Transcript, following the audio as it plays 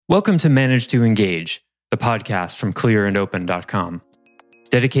Welcome to Manage to Engage, the podcast from clearandopen.com,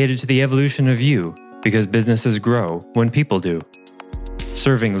 dedicated to the evolution of you because businesses grow when people do.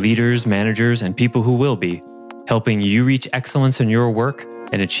 Serving leaders, managers, and people who will be, helping you reach excellence in your work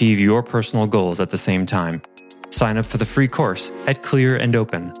and achieve your personal goals at the same time. Sign up for the free course at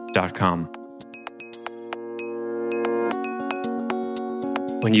clearandopen.com.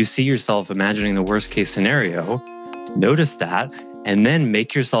 When you see yourself imagining the worst case scenario, notice that and then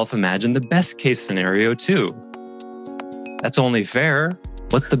make yourself imagine the best case scenario too. That's only fair.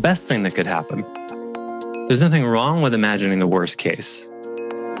 What's the best thing that could happen? There's nothing wrong with imagining the worst case,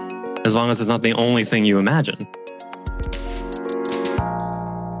 as long as it's not the only thing you imagine.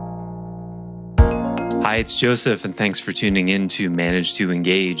 Hi, it's Joseph, and thanks for tuning in to Manage to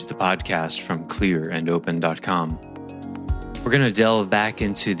Engage, the podcast from clearandopen.com. We're going to delve back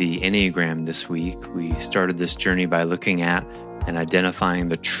into the Enneagram this week. We started this journey by looking at and identifying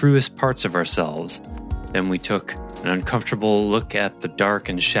the truest parts of ourselves. Then we took an uncomfortable look at the dark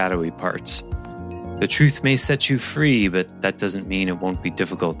and shadowy parts. The truth may set you free, but that doesn't mean it won't be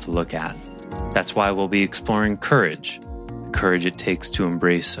difficult to look at. That's why we'll be exploring courage, the courage it takes to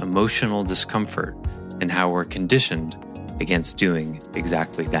embrace emotional discomfort and how we're conditioned against doing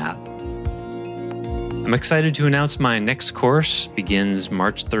exactly that. I'm excited to announce my next course begins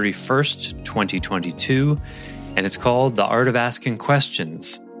March 31st, 2022, and it's called The Art of Asking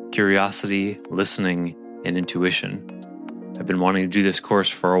Questions, Curiosity, Listening, and Intuition. I've been wanting to do this course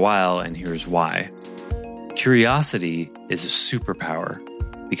for a while, and here's why. Curiosity is a superpower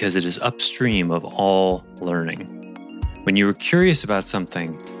because it is upstream of all learning. When you are curious about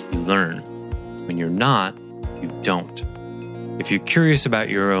something, you learn. When you're not, you don't. If you're curious about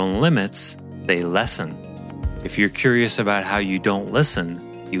your own limits, they lessen. If you're curious about how you don't listen,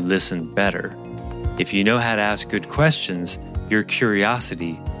 you listen better. If you know how to ask good questions, your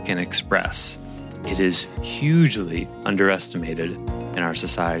curiosity can express. It is hugely underestimated in our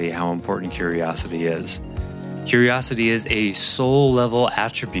society how important curiosity is. Curiosity is a soul-level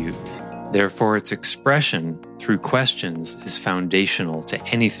attribute. Therefore, its expression through questions is foundational to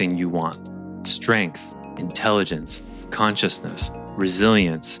anything you want. Strength, intelligence, consciousness,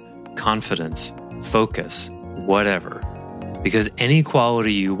 resilience, confidence, focus, whatever. Because any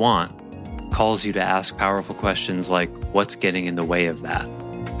quality you want calls you to ask powerful questions like, what's getting in the way of that?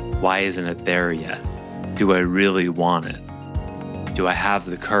 Why isn't it there yet? Do I really want it? Do I have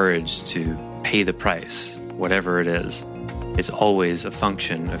the courage to pay the price, whatever it is? It's always a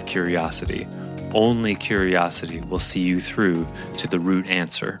function of curiosity. Only curiosity will see you through to the root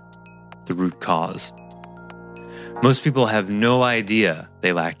answer, the root cause. Most people have no idea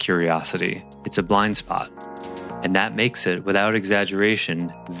they lack curiosity. It's a blind spot. And that makes it, without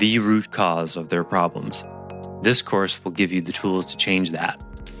exaggeration, the root cause of their problems. This course will give you the tools to change that.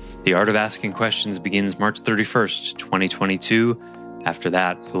 The Art of Asking Questions begins March 31st, 2022. After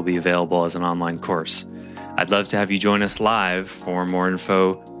that, it will be available as an online course. I'd love to have you join us live. For more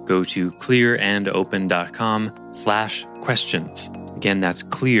info, go to clearandopen.com/questions. Again, that's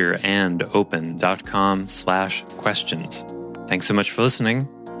clearandopen.com/questions. Thanks so much for listening.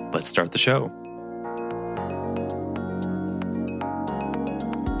 Let's start the show.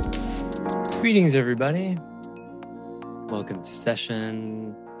 Greetings, everybody. Welcome to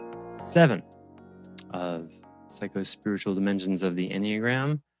session 7 of Psycho-Spiritual Dimensions of the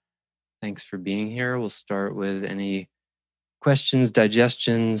Enneagram. Thanks for being here. We'll start with any questions,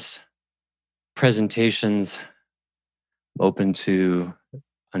 digestions, presentations. I'm open to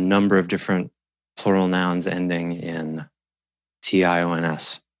a number of different plural nouns ending in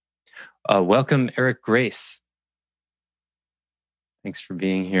TIONS. Welcome, Eric Grace. Thanks for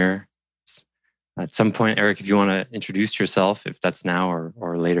being here. At some point, Eric, if you want to introduce yourself, if that's now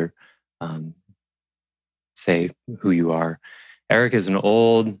or later, say who you are. Eric is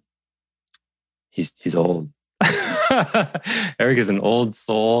he's old. Eric is an old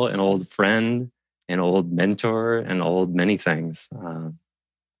soul, an old friend, an old mentor, an old many things,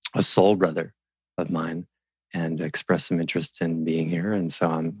 a soul brother of mine, and expressed some interest in being here. And so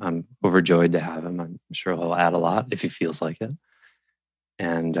I'm overjoyed to have him. I'm sure he'll add a lot if he feels like it.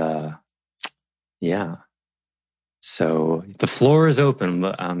 And yeah. So the floor is open.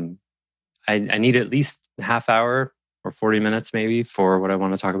 I need at least a half hour or 40 minutes maybe for what I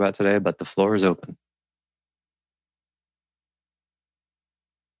want to talk about today, but the floor is open.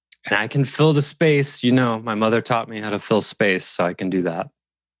 And I can fill the space. You know, my mother taught me how to fill space, so I can do that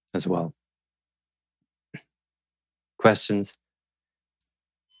as well. Questions?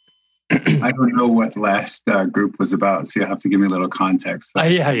 I don't know what last group was about, so you have to give me a little context.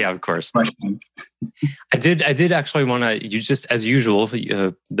 Yeah, of course. Questions. I did actually want to. You just, as usual,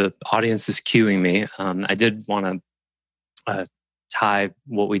 the audience is cueing me. I did want to tie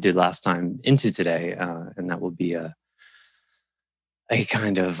what we did last time into today, and that will be a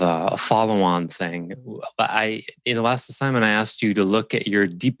kind of a follow-on thing. In the last assignment, I asked you to look at your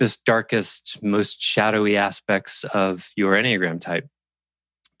deepest, darkest, most shadowy aspects of your Enneagram type,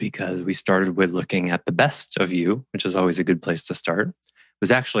 because we started with looking at the best of you, which is always a good place to start. It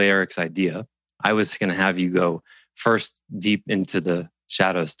was actually Eric's idea. I was going to have you go first deep into the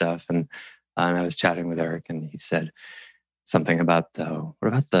shadow stuff, and I was chatting with Eric, and he said something about what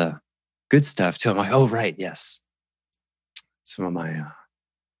about the good stuff too? I'm like, oh right, yes. Some of my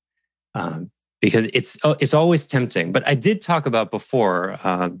because it's always tempting. But I did talk about before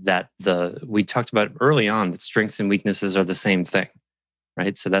that we talked about early on that strengths and weaknesses are the same thing,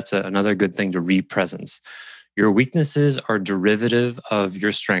 right? So that's another good thing to re-presence. Your weaknesses are derivative of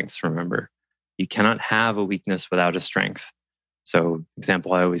your strengths. Remember, you cannot have a weakness without a strength. So,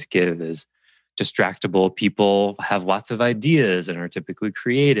 example I always give is distractible people have lots of ideas and are typically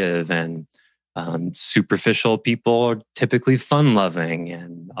creative, and superficial people are typically fun-loving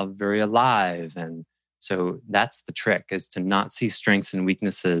and very alive. And so that's the trick, is to not see strengths and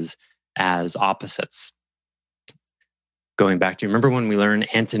weaknesses as opposites. Going back to, remember when we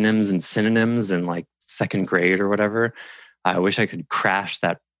learned antonyms and synonyms in like second grade or whatever? I wish I could crash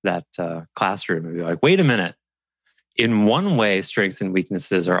that classroom and be like, wait a minute. In one way, strengths and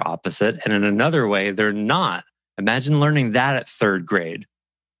weaknesses are opposite, and in another way, they're not. Imagine learning that at third grade,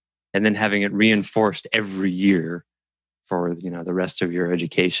 and then having it reinforced every year for the rest of your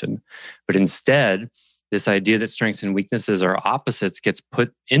education. But instead, this idea that strengths and weaknesses are opposites gets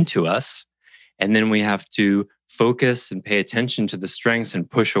put into us, and then we have to focus and pay attention to the strengths and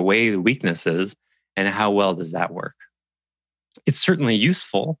push away the weaknesses. And how well does that work? It's certainly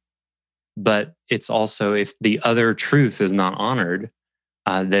useful, but it's also, if the other truth is not honored,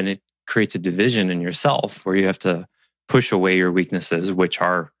 then it creates a division in yourself where you have to push away your weaknesses, which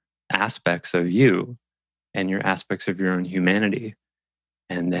are aspects of you and your aspects of your own humanity.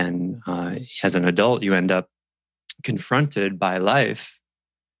 And then as an adult, you end up confronted by life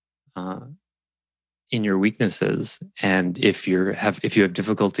in your weaknesses. And if you have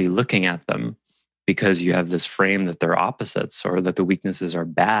difficulty looking at them because you have this frame that they're opposites or that the weaknesses are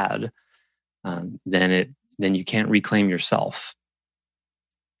bad, then you can't reclaim yourself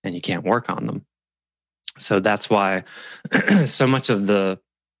and you can't work on them. So that's why so much of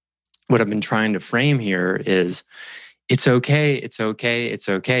what I've been trying to frame here is it's okay. And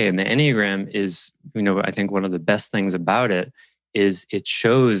the Enneagram is, I think one of the best things about it is it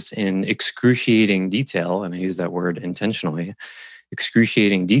shows in excruciating detail, and I use that word intentionally,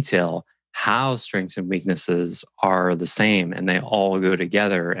 excruciating detail, how strengths and weaknesses are the same and they all go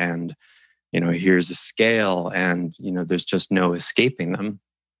together. And, here's a scale and, there's just no escaping them.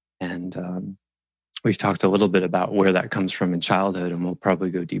 And we've talked a little bit about where that comes from in childhood, and we'll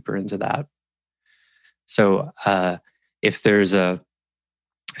probably go deeper into that. So if there's a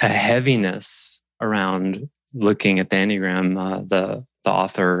heaviness around looking at the Enneagram, the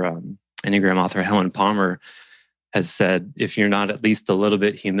author, Enneagram author Helen Palmer has said, if you're not at least a little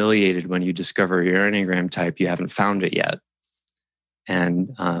bit humiliated when you discover your Enneagram type, you haven't found it yet.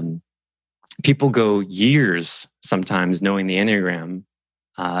 And people go years sometimes knowing the Enneagram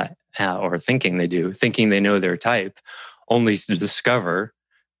or thinking they know their type, only to discover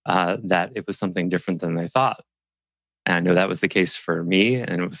that it was something different than they thought. And I know that was the case for me,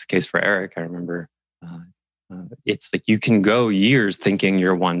 and it was the case for Eric. I remember it's like you can go years thinking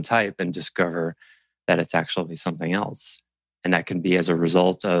you're one type and discover that it's actually something else. And that can be as a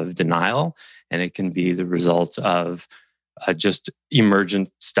result of denial, and it can be the result of just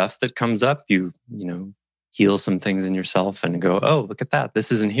emergent stuff that comes up. You heal some things in yourself and go, oh, look at that.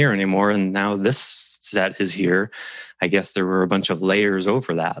 This isn't here anymore. And now this set is here. I guess there were a bunch of layers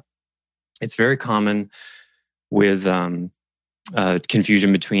over that. It's very common with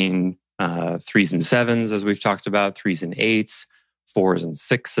confusion between 3s and 7s, as we've talked about, 3s and 8s, 4s and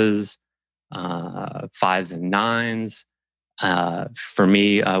 6s, 5s and 9s. For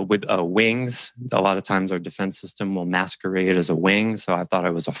me, with wings, a lot of times our defense system will masquerade as a wing. So I thought I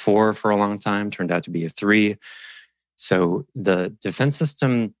was a 4 for a long time, turned out to be a 3. So the defense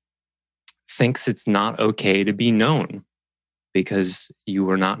system thinks it's not okay to be known because you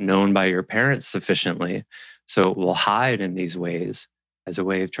were not known by your parents sufficiently. So it will hide in these ways as a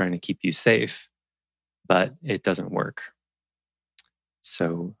way of trying to keep you safe, but it doesn't work.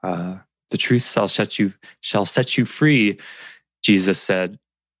 So the truth shall set you free, Jesus said.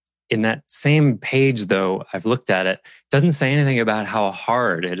 In that same page, though, I've looked at it, it doesn't say anything about how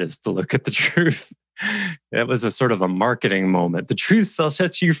hard it is to look at the truth. It was a sort of a marketing moment. The truth shall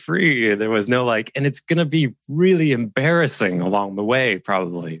set you free. There was no and it's going to be really embarrassing along the way,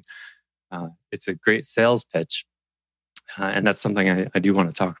 probably. It's a great sales pitch. And that's something I do want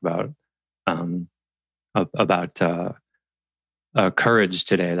to talk about courage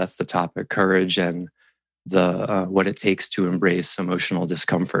today. That's the topic, courage and the what it takes to embrace emotional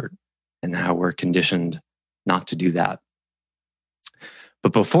discomfort and how we're conditioned not to do that.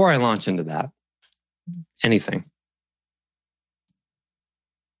 But before I launch into that, anything?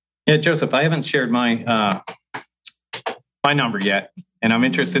 Yeah, Joseph, I haven't shared my my number yet, and I'm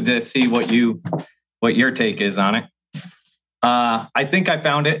interested to see what your take is on it. I think I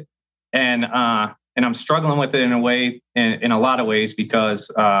found it, and I'm struggling with it in a lot of ways, because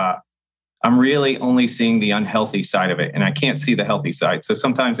I'm really only seeing the unhealthy side of it, and I can't see the healthy side. So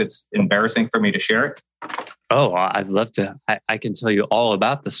sometimes it's embarrassing for me to share it. Oh, I'd love to. I can tell you all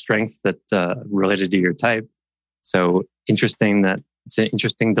about the strengths that related to your type. So interesting that it's an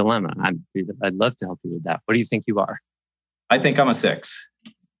interesting dilemma. I'd love to help you with that. What do you think you are? I think I'm a 6.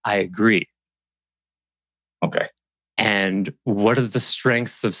 I agree. Okay. And what are the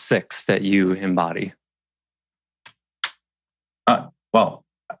strengths of 6 that you embody? Well,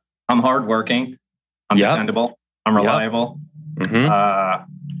 I'm hardworking. I'm dependable. I'm reliable. Mm-hmm.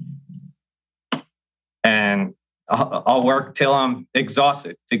 And I'll work till I'm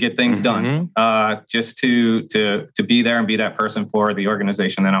exhausted to get things done. Just to be there and be that person for the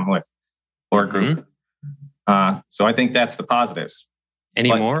organization that I'm with or a group. So I think that's the positives.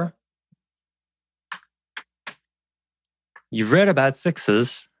 Any more? You've read about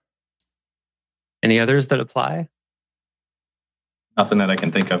 6s. Any others that apply? Nothing that I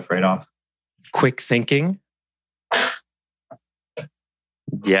can think of right off. Quick thinking.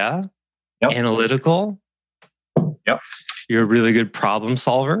 Yeah. Yep. Analytical. Yep. You're a really good problem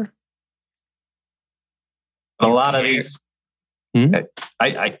solver. A lot of these,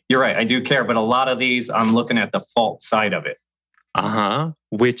 you're right. I do care, but a lot of these, I'm looking at the fault side of it.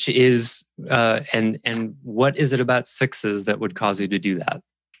 Which is, and what is it about 6s that would cause you to do that?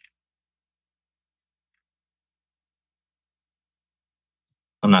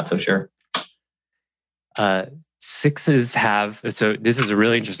 I'm not so sure. 6s have, so this is a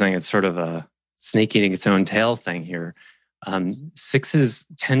really interesting, it's sort of a snake eating its own tail thing here. 6s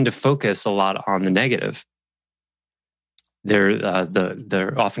tend to focus a lot on the negative.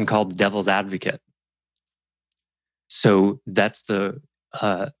 They're often called the devil's advocate. So that's the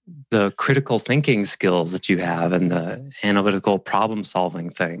critical thinking skills that you have and the analytical problem solving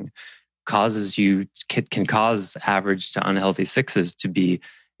thing can cause average to unhealthy 6s to be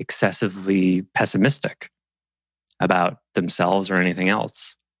excessively pessimistic about themselves or anything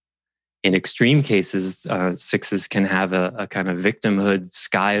else. In extreme cases, 6s can have a kind of victimhood,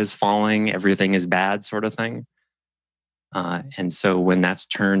 sky is falling, everything is bad sort of thing. And so when that's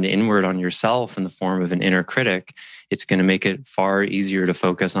turned inward on yourself in the form of an inner critic, it's going to make it far easier to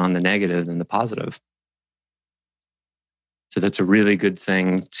focus on the negative than the positive. So that's a really good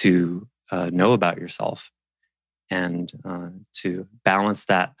thing to know about yourself and to balance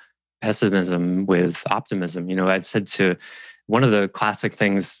that pessimism with optimism. You know, I've said to one of the classic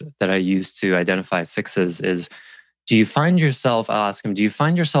things that I use to identify 6s is, I'll ask them, do you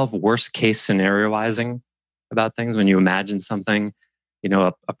find yourself worst case scenarioizing about things when you imagine something, you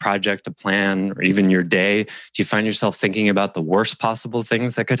know, a project, a plan, or even your day? Do you find yourself thinking about the worst possible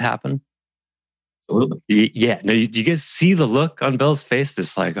things that could happen? Absolutely. Yeah. No, do you guys see the look on Bill's face?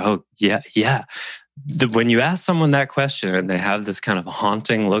 It's like, oh, yeah. When you ask someone that question and they have this kind of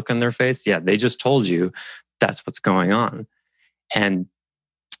haunting look on their face, they just told you that's what's going on. And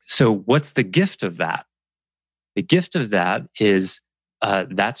so what's the gift of that? The gift of that is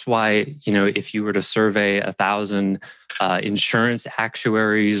that's why, you know, if you were to survey 1,000 insurance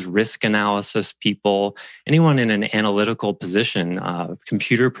actuaries, risk analysis people, anyone in an analytical position,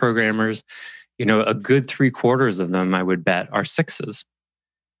 computer programmers, you know, a good 3/4 of them, I would bet, are 6s.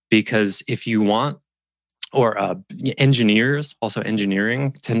 Because if you want, or engineers, also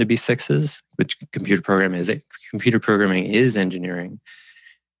engineering, tend to be 6s, which computer programming is engineering.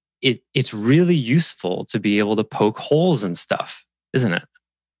 It's really useful to be able to poke holes in stuff, isn't it?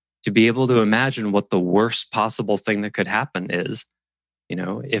 To be able to imagine what the worst possible thing that could happen is. You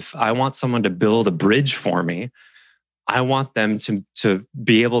know, if I want someone to build a bridge for me, I want them to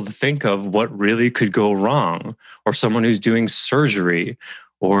be able to think of what really could go wrong, or someone who's doing surgery,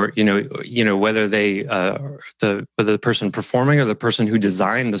 or you know whether the person performing or the person who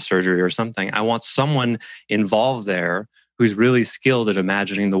designed the surgery or something. I want someone involved there who's really skilled at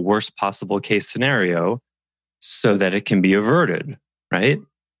imagining the worst possible case scenario so that it can be averted, right?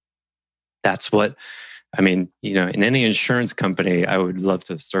 That's what, I mean, in any insurance company, I would love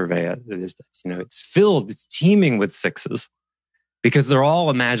to survey it. It's teeming with sixes because they're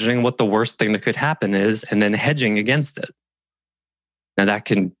all imagining what the worst thing that could happen is and then hedging against it. Now that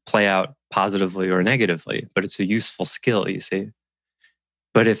can play out positively or negatively, but it's a useful skill, you see.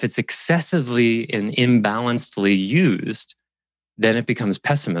 But if it's excessively and imbalancedly used, then it becomes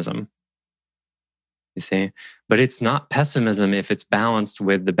pessimism, you see. But it's not pessimism if it's balanced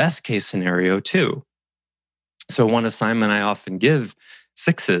with the best case scenario too. So one assignment I often give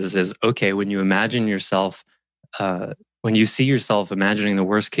sixes is, okay, when you imagine yourself, when you see yourself imagining the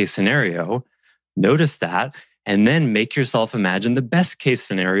worst case scenario, notice that, and then make yourself imagine the best case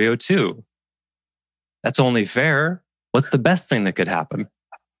scenario too. That's only fair. What's the best thing that could happen?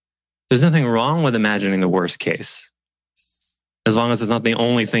 There's nothing wrong with imagining the worst case, as long as it's not the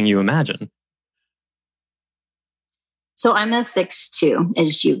only thing you imagine. So I'm a 6 too,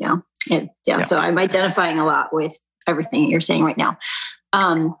 as you know. Yeah. So I'm identifying a lot with everything you're saying right now.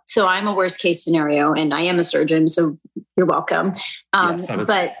 So I'm a worst case scenario, and I am a surgeon, so you're welcome. Yes, I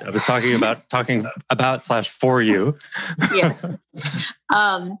was talking about / for you. Yes.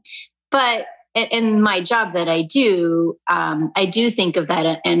 But in my job that I do think of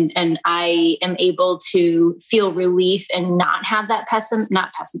that, and I am able to feel relief and not have that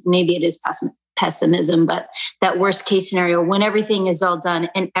maybe it is pessimism, but that worst case scenario when everything is all done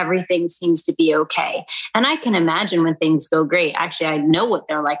and everything seems to be okay. And I can imagine when things go great. Actually, I know what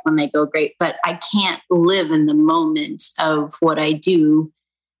they're like when they go great, but I can't live in the moment of what I do.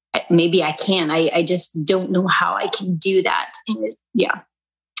 Maybe I can. I just don't know how I can do that. Yeah.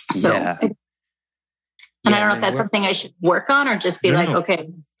 So, yeah. And I don't know if that's something I should work on or just be okay,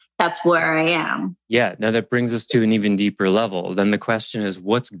 that's where I am. Yeah. Now that brings us to an even deeper level. Then the question is,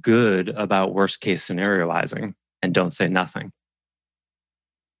 what's good about worst case scenarioizing? And don't say nothing.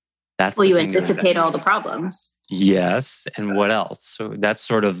 You anticipate all the problems. Yes. And what else? So that's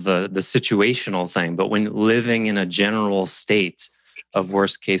sort of the situational thing. But when living in a general state of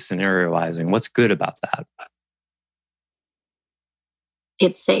worst case scenarioizing, what's good about that?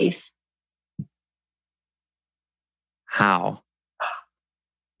 It's safe. How?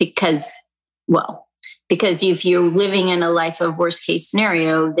 Because if you're living in a life of worst case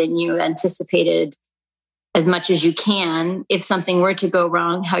scenario, then you anticipated as much as you can, if something were to go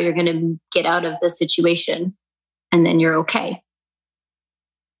wrong, how you're going to get out of the situation, and then you're okay.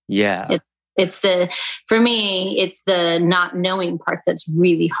 Yeah. For me, it's the not knowing part that's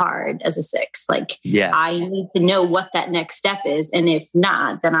really hard as a 6. Yes. I need to know what that next step is. And if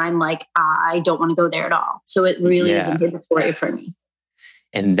not, then I'm like, I don't want to go there at all. So it really is inhibitory for me.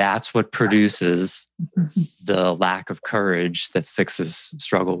 And that's what produces the lack of courage that 6s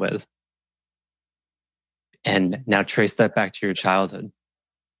struggle with. And now trace that back to your childhood.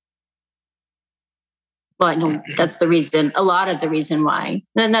 Well, I know that's the reason, a lot of the reason why.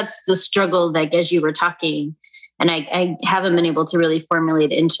 Then that's the struggle, as you were talking, and I haven't been able to really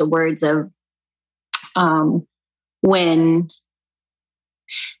formulate it into words of when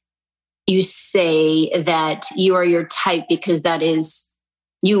you say that you are your type because that is,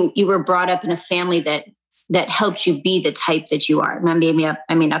 you were brought up in a family that helped you be the type that you are. Maybe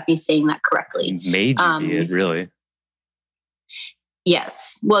I may not be saying that correctly. Made you be it, really.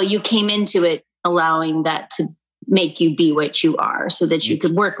 Yes. Well, you came into it allowing that to make you be what you are so that you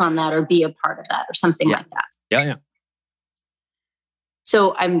could work on that or be a part of that or something like that. Yeah.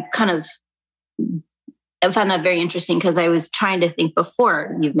 So I found that very interesting because I was trying to think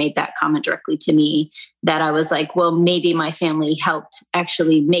before you've made that comment directly to me that I was like, well, maybe my family helped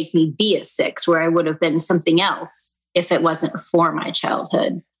actually make me be a 6 where I would have been something else if it wasn't for my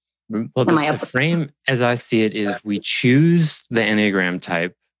childhood. Well, the frame as I see it is we choose the Enneagram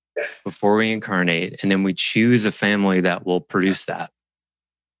type before we incarnate, and then we choose a family that will produce that.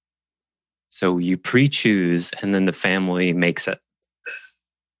 So you pre-choose, and then the family makes it.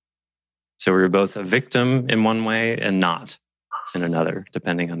 So we're both a victim in one way and not in another,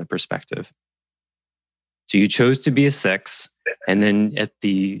 depending on the perspective. So you chose to be a 6, and then at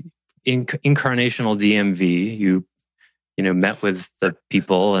the incarnational DMV, you met with the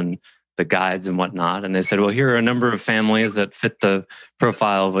people and the guides and whatnot, and they said, well, here are a number of families that fit the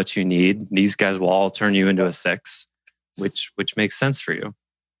profile of what you need. These guys will all turn you into a 6, which makes sense for you. And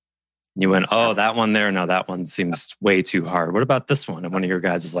you went, oh, that one there, no, that one seems way too hard. What about this one? And one of your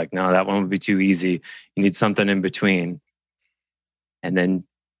guys is like, no, that one would be too easy. You need something in between. And then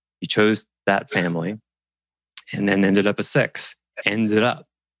you chose that family and then ended up a 6. Ended up,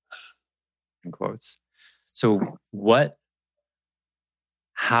 in quotes. So what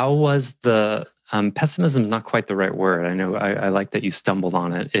how was the pessimism is not quite the right word. I know I like that you stumbled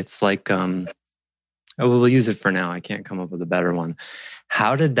on it. It's like, we'll use it for now. I can't come up with a better one.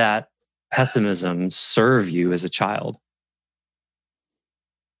 How did that pessimism serve you as a child?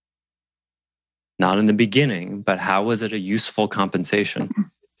 Not in the beginning, but how was it a useful compensation?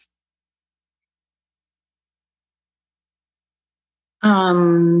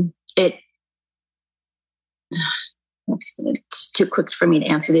 It's too quick for me to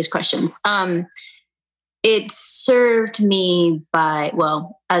answer these questions. It served me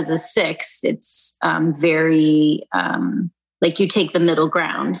as a 6, it's very, like you take the middle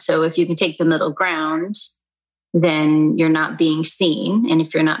ground. So if you can take the middle ground, then you're not being seen. And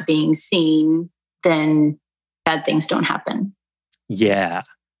if you're not being seen, then bad things don't happen. Yeah.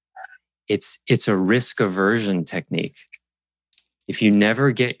 It's a risk aversion technique. If you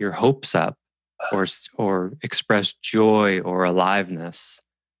never get your hopes up or express joy or aliveness,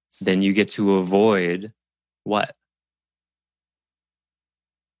 then you get to avoid what?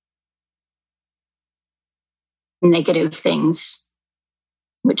 Negative things,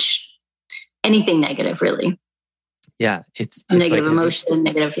 which anything negative, really. Yeah. It's negative emotion,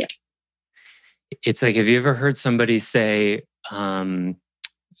 negative. Yeah. It's like, have you ever heard somebody say,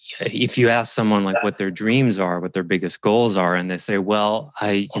 if you ask someone like what their dreams are, what their biggest goals are, and they say, well,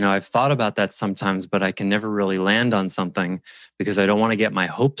 I've thought about that sometimes, but I can never really land on something because I don't want to get my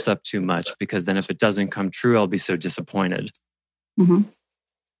hopes up too much, because then if it doesn't come true, I'll be so disappointed. Mm-hmm.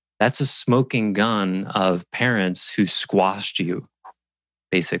 That's a smoking gun of parents who squashed you,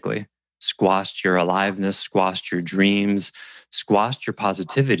 basically. Squashed your aliveness, squashed your dreams, squashed your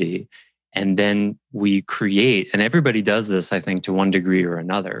positivity. And then we create, and everybody does this, I think, to one degree or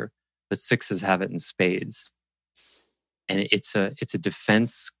another, but 6s have it in spades. And it's a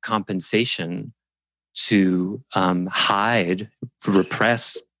defense compensation to hide,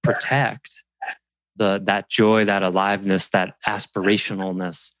 repress, protect that joy, that aliveness, that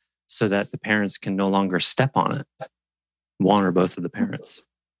aspirationalness, so that the parents can no longer step on it, one or both of the parents.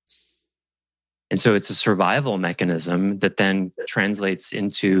 And so it's a survival mechanism that then translates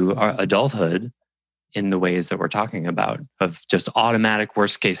into our adulthood in the ways that we're talking about, of just automatic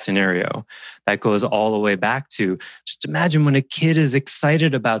worst case scenario. That goes all the way back to, just imagine when a kid is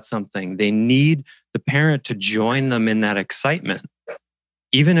excited about something, they need the parent to join them in that excitement.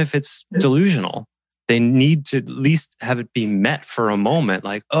 Even if it's delusional, they need to at least have it be met for a moment.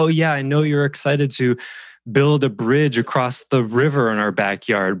 Like, oh yeah, I know you're excited to build a bridge across the river in our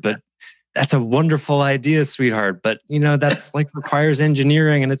backyard, but that's a wonderful idea, sweetheart. But, that's like requires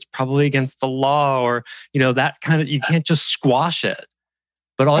engineering and it's probably against the law, or, that kind of, you can't just squash it.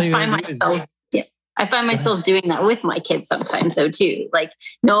 But all I find myself doing that with my kids sometimes though too. Like,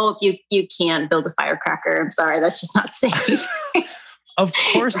 no, you can't build a firecracker. I'm sorry. That's just not safe. Of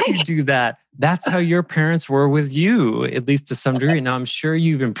course you do that. That's how your parents were with you, at least to some degree. Now, I'm sure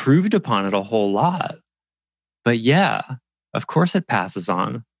you've improved upon it a whole lot. But yeah, of course it passes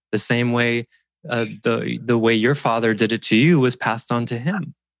on. The same way the way your father did it to you was passed on to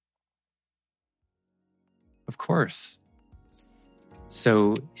him. Of course.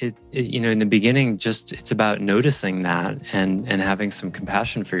 So it in the beginning, just it's about noticing that and having some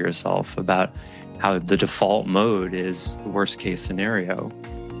compassion for yourself about how the default mode is the worst case scenario,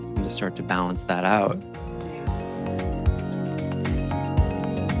 and to start to balance that out.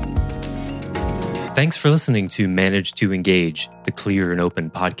 Thanks for listening to Manage to Engage, the Clear and Open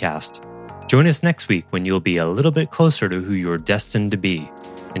podcast. Join us next week when you'll be a little bit closer to who you're destined to be.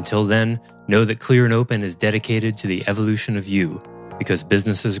 Until then, know that Clear and Open is dedicated to the evolution of you, because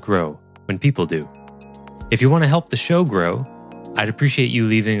businesses grow when people do. If you want to help the show grow, I'd appreciate you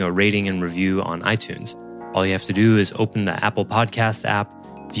leaving a rating and review on iTunes. All you have to do is open the Apple Podcasts app,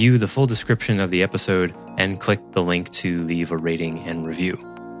 view the full description of the episode, and click the link to leave a rating and review.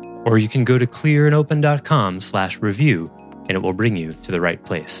 Or you can go to clearandopen.com/review and it will bring you to the right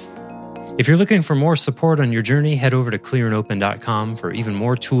place. If you're looking for more support on your journey, head over to clearandopen.com for even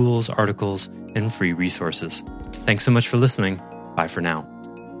more tools, articles, and free resources. Thanks so much for listening. Bye for now.